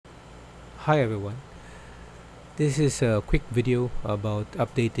Hi everyone, this is a quick video about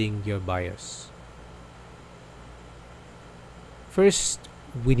updating your BIOS. First,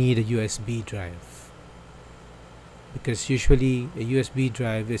 we need a USB drive because usually a USB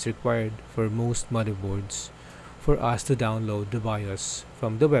drive is required for most motherboards for us to download the BIOS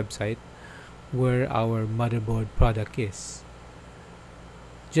from the website where our motherboard product is.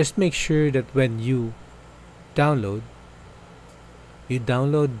 Just make sure that when you download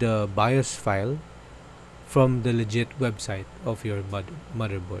the BIOS file from the legit website of your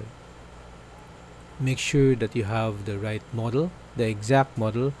motherboard. Make sure that you have the right model, the exact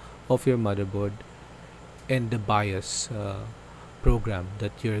model of your motherboard, and the BIOS program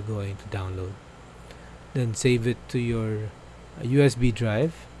that you're going to download. Then save it to your USB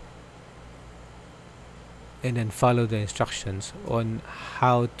drive and then follow the instructions on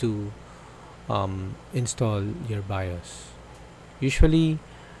how to install your BIOS. Usually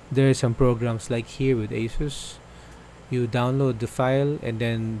there are some programs like here with ASUS. You download the file and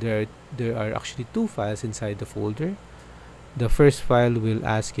then there are actually two files inside the folder. The first file will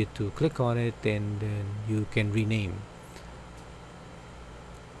ask you to click on it and then you can rename,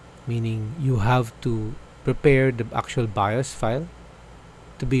 meaning you have to prepare the actual BIOS file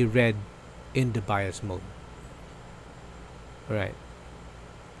to be read in the BIOS mode. Alright,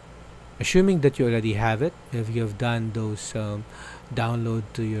 assuming that you already have it, if you have done those download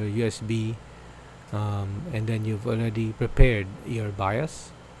to your USB and then you've already prepared your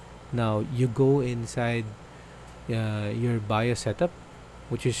BIOS, now you go inside your BIOS setup,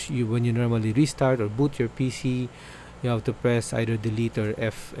 which is when you normally restart or boot your PC. You have to press either delete or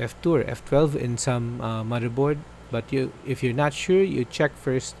F2 or F12 in some motherboard, but if you're not sure, you check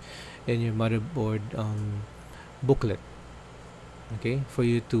first in your motherboard booklet, okay, for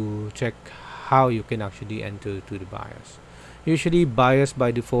you to check how you can actually enter to the BIOS. Usually BIOS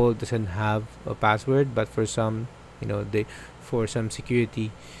by default doesn't have a password, but for some, for some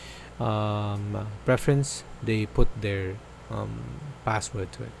security preference, they put their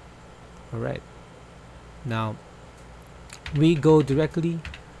password to it. Alright, now we go directly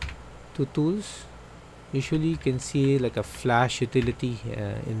to tools. Usually you can see like a flash utility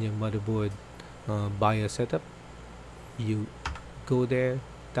in your motherboard BIOS setup. You go there,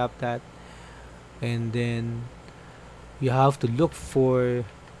 tap that, and then you have to look for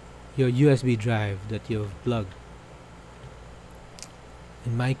your USB drive that you've plugged.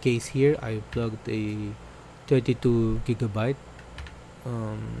 In my case here, I plugged a 32 gigabyte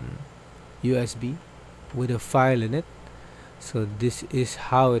USB with a file in it. So this is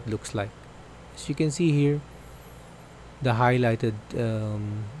how it looks like. As you can see here, the highlighted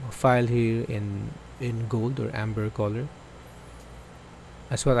file here in gold or amber color.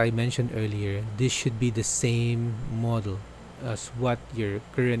 As what I mentioned earlier, this should be the same model as what your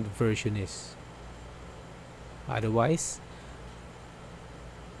current version is. Otherwise,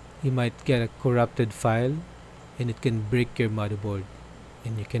 you might get a corrupted file and it can break your motherboard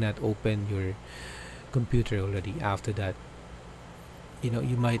and you cannot open your computer already after that.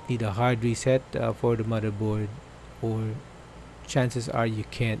 You might need a hard reset for the motherboard, or chances are you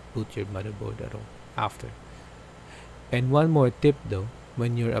can't boot your motherboard at all after. And one more tip though,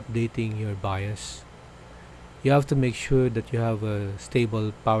 when you're updating your BIOS, you have to make sure that you have a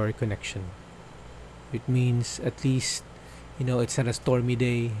stable power connection. It means at least it's not a stormy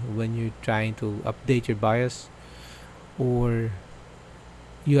day when you're trying to update your BIOS, or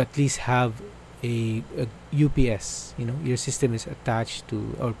you at least have a UPS. Your system is attached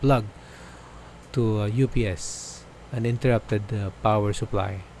to or plugged to a UPS, an interrupted power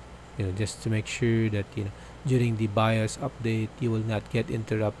supply, just to make sure that during the BIOS update you will not get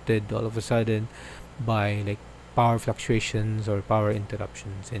interrupted all of a sudden by like power fluctuations or power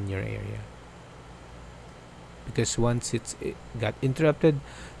interruptions in your area. Because once it got interrupted,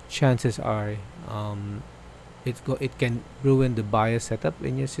 chances are it can ruin the BIOS setup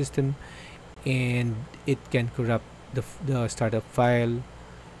in your system, and it can corrupt the startup file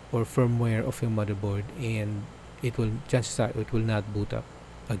or firmware of your motherboard, and chances are it will not boot up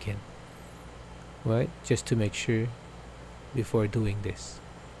again. Right? Just to make sure before doing this.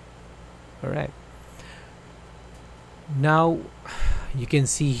 Alright, now you can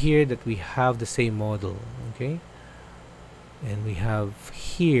see here that we have the same model, okay, and we have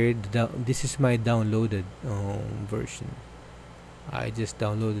here this is my downloaded version. I just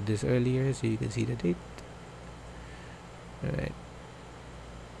downloaded this earlier, so you can see the date. Alright,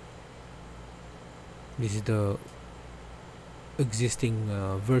 this is the existing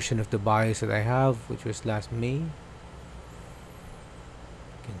version of the BIOS that I have, which was last May. You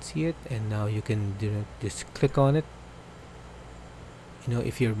can see it, and now you can just click on it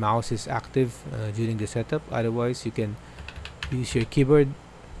if your mouse is active during the setup. Otherwise, you can use your keyboard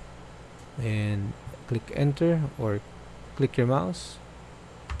and click enter or click your mouse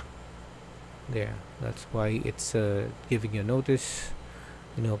there. That's why it's giving you a notice,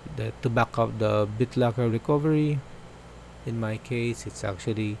 that to back up the BitLocker recovery. In my case, it's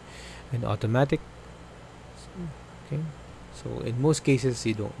actually an automatic. Okay, so in most cases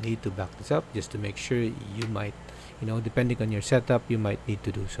you don't need to back this up. Just to make sure, you might, depending on your setup, you might need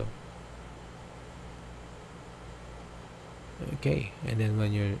to do so. Okay, and then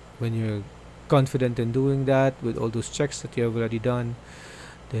when you're confident in doing that with all those checks that you have already done,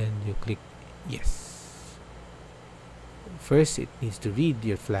 then you click yes. First, it needs to read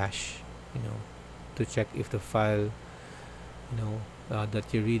your flash, to check if the file,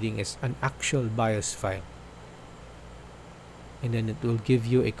 that you're reading is an actual BIOS file. And then it will give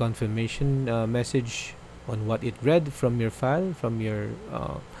you a confirmation message on what it read from your file, from your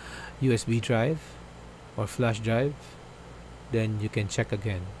USB drive or flash drive. Then you can check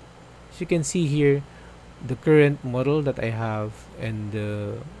again. As you can see here, the current model that I have and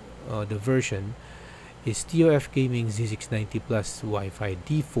the version is TOF Gaming Z690 Plus Wi-Fi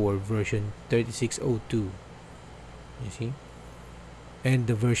D4 version 3602. You see? And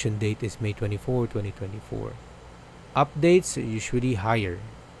the version date is May 24, 2024. Updates are usually higher.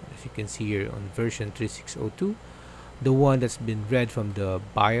 As you can see here on version 3602, the one that's been read from the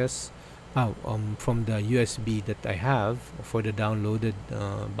BIOS, from the USB that I have for the downloaded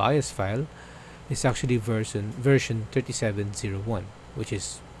BIOS file, is actually version 3701, which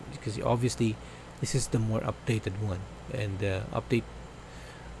is because obviously this is the more updated one, and the update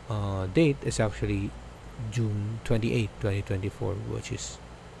date is actually June 28, 2024, which is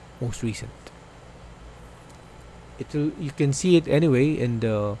most recent. You can see it anyway in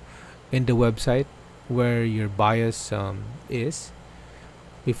the website where your BIOS is.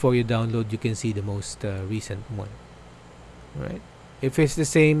 Before you download, you can see the most recent one. Right? If it's the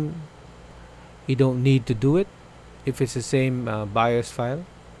same, you don't need to do it. If it's the same BIOS file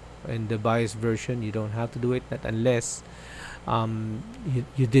and the BIOS version, you don't have to do it. Not unless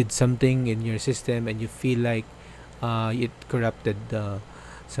you did something in your system and you feel like it corrupted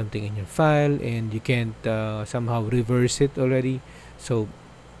something in your file and you can't somehow reverse it already. So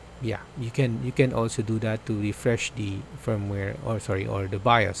yeah, you can also do that to refresh the firmware or the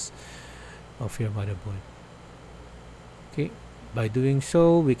BIOS of your motherboard. Okay, by doing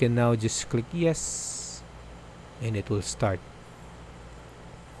so, we can now just click yes and it will start.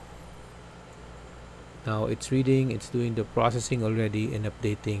 Now it's reading, it's doing the processing already and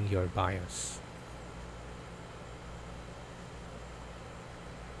updating your BIOS.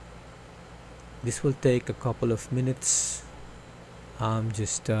 This will take a couple of minutes. I'm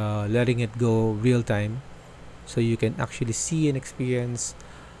just letting it go real time so you can actually see and experience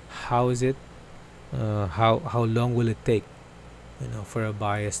how is it, how long will it take, for a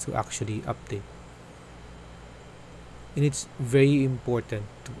BIOS to actually update. And it's very important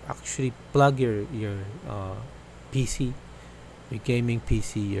to actually plug your PC, your gaming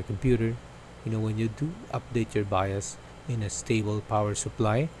PC, your computer, when you do update your BIOS in a stable power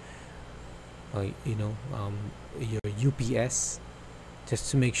supply, your UPS,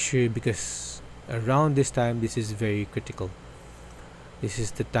 just to make sure, because around this time, this is very critical. This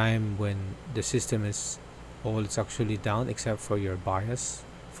is the time when the system is it's actually down except for your BIOS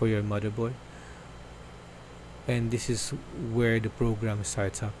for your motherboard. And this is where the program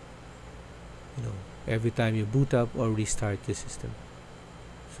starts up, every time you boot up or restart the system.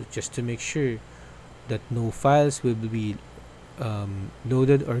 So just to make sure that no files will be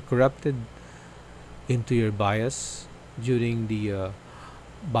loaded or corrupted into your BIOS during the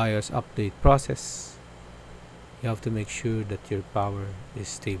BIOS update process, you have to make sure that your power is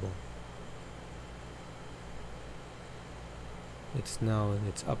stable. It's now in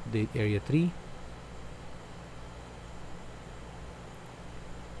its update area 3.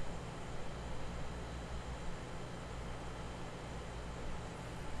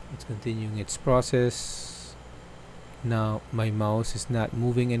 It's continuing its process. Now my mouse is not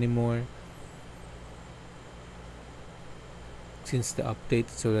moving anymore. Since the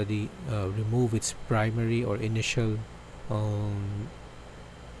update it's already removed its primary or initial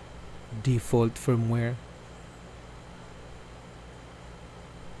default firmware.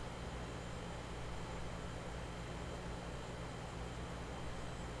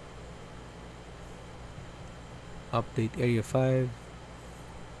 Update area 5.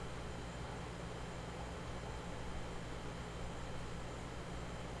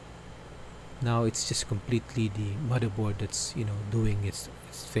 Now it's just completely the motherboard that's doing its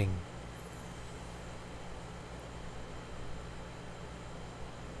thing.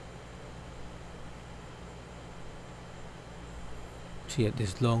 See, at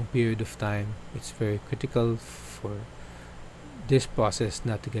this long period of time, it's very critical for this process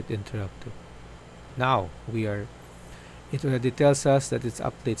not to get interrupted. Now it already tells us that it's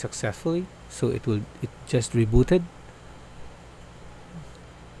updated successfully, so it just rebooted.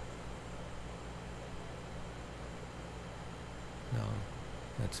 Now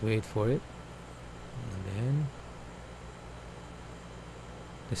let's wait for it, and then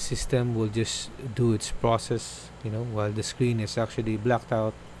the system will just do its process, while the screen is actually blacked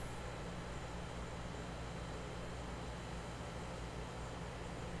out.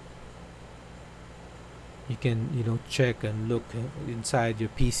 You can check and look inside your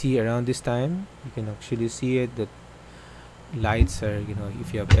PC around this time. You can actually see it that lights are,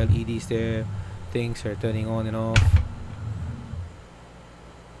 if you have LEDs there, things are turning on and off.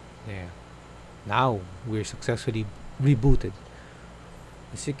 There. Now we're successfully rebooted.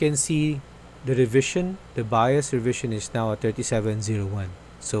 As you can see, the BIOS revision is now at 3701.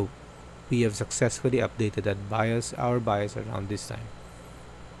 So we have successfully updated our BIOS around this time.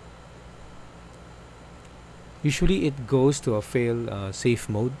 Usually it goes to a fail safe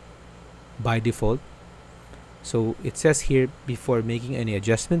mode by default. So it says here, before making any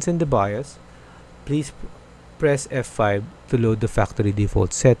adjustments in the BIOS, please press F5 to load the factory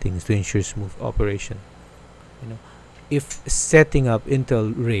default settings to ensure smooth operation. If setting up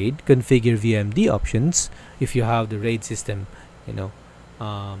Intel RAID, configure VMD options if you have the RAID system, in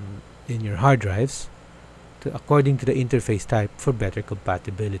your hard drives, according to the interface type for better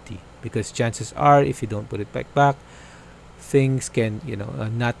compatibility. Because chances are, if you don't put it back, things can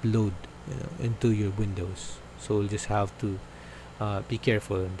not load into your Windows. So you'll just have to be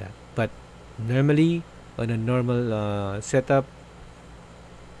careful on that. But normally, on a normal setup,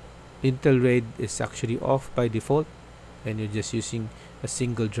 Intel RAID is actually off by default, and you're just using a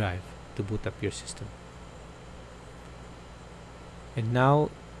single drive to boot up your system. And now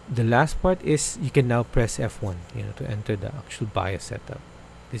the last part is you can now press F1 to enter the actual BIOS setup.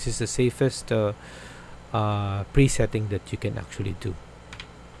 This is the safest presetting that you can actually do.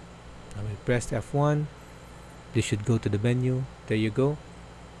 Now we pressed F1. This should go to the menu. There you go.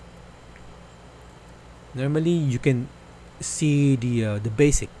 Normally you can see the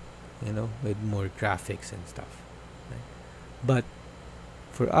basic, with more graphics and stuff. Right? But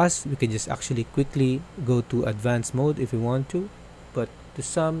for us, we can just actually quickly go to advanced mode if we want to. But to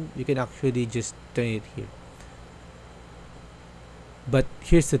some, you can actually just turn it here. But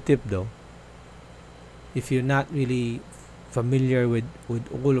here's the tip though. If you're not really familiar with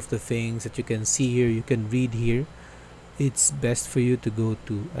all of the things that you can see here, you can read here, it's best for you to go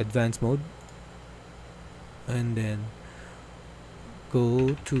to advanced mode and then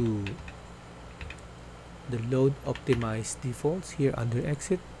go to the load optimized defaults here under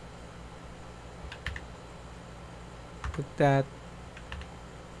exit. Put that,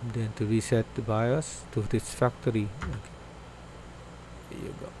 and then to reset the BIOS to its factory. Okay. There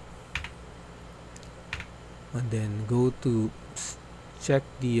you go. And then go to check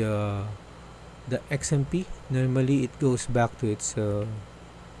the XMP. Normally it goes back to its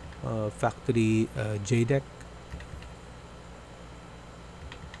factory JDEC.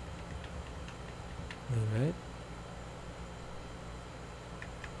 Alright.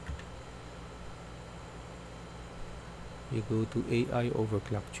 You go to AI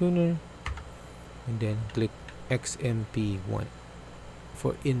overclock tuner and then click XMP1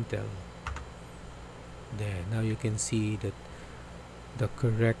 for Intel. There, now you can see that the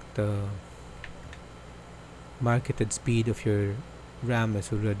correct marketed speed of your RAM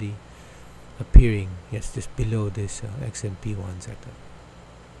is already appearing. Yes, just below this XMP1 setup.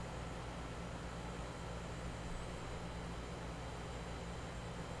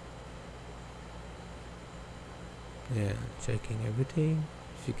 Yeah, checking everything.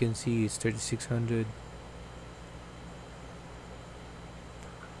 As you can see, it's 3600.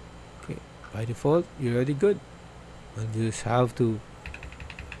 Okay, by default, you're already good. And you just have to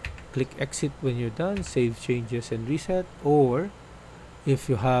click exit when you're done, save changes and reset. Or if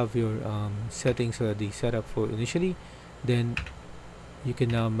you have your settings already set up for initially, then you can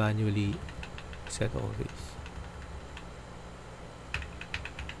now manually set all these.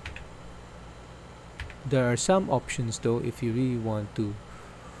 There are some options though, if you really want to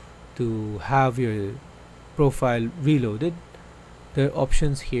have your profile reloaded. There are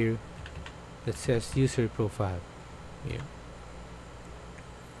options here that says user profile here,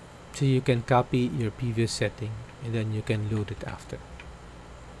 so you can copy your previous setting and then you can load it after.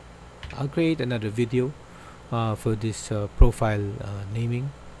 I'll create another video for this profile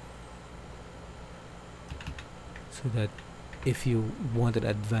naming, so that if you want an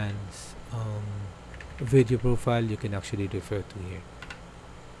advanced video profile, you can actually refer to here.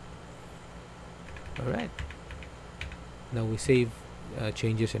 All right, now we save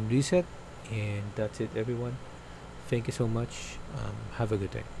changes and reset, and that's it, everyone. Thank you so much. Have a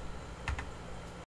good day.